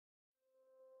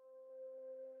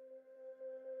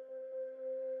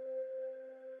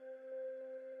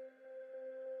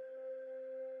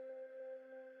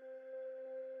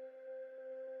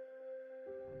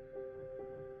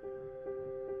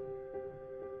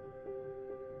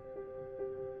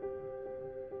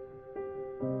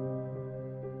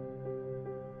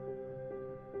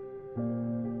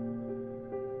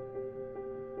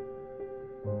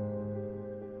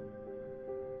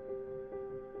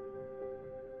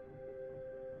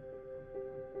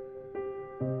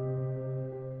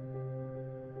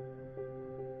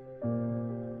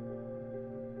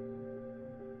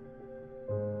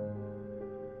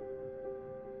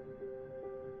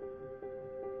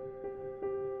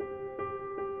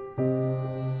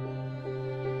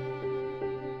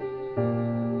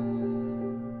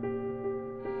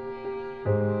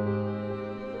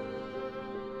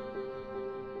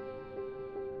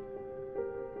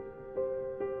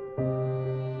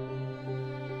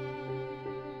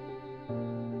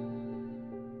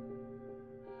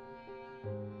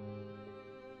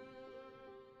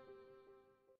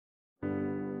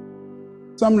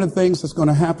Some of the things that's going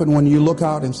to happen when you look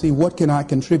out and see what can I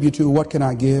contribute to, what can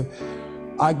I give,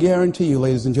 I guarantee you,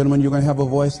 ladies and gentlemen, you're going to have a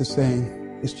voice that's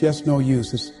saying, it's just no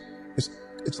use.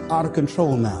 It's out of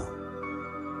control now.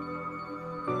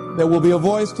 There will be a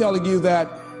voice telling you that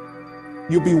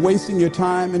you'll be wasting your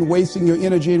time and wasting your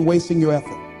energy and wasting your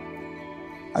effort.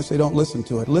 I say, don't listen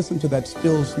to it. Listen to that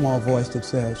still small voice that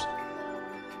says,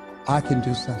 I can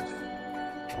do something,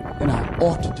 and I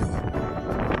ought to do it.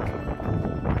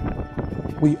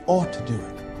 We ought to do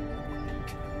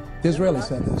it. Disraeli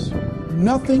said this: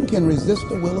 nothing can resist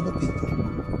the will of a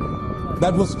people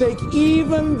that will stake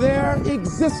even their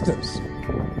existence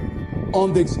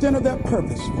on the extent of their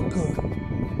purpose for good.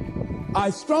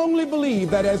 I strongly believe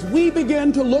that as we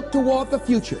begin to look toward the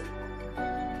future,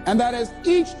 and that as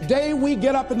each day we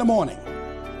get up in the morning,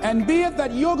 and be it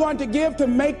that you're going to give to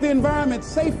make the environment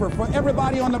safer for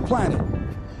everybody on the planet,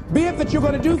 be it that you're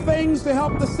going to do things to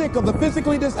help the sick or the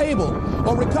physically disabled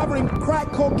or recovering crack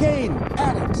cocaine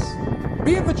addicts,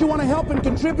 be it that you want to help and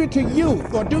contribute to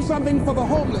youth or do something for the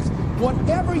homeless,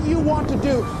 whatever you want to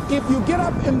do, if you get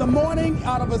up in the morning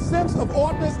out of a sense of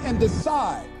ordinance and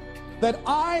decide that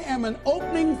I am an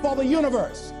opening for the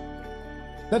universe,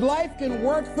 that life can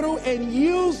work through and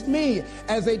use me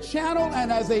as a channel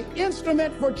and as an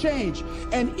instrument for change,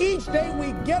 and each day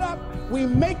we get up, we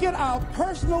make it our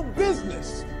personal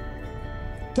business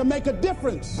to make a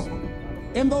difference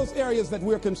in those areas that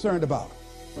we're concerned about.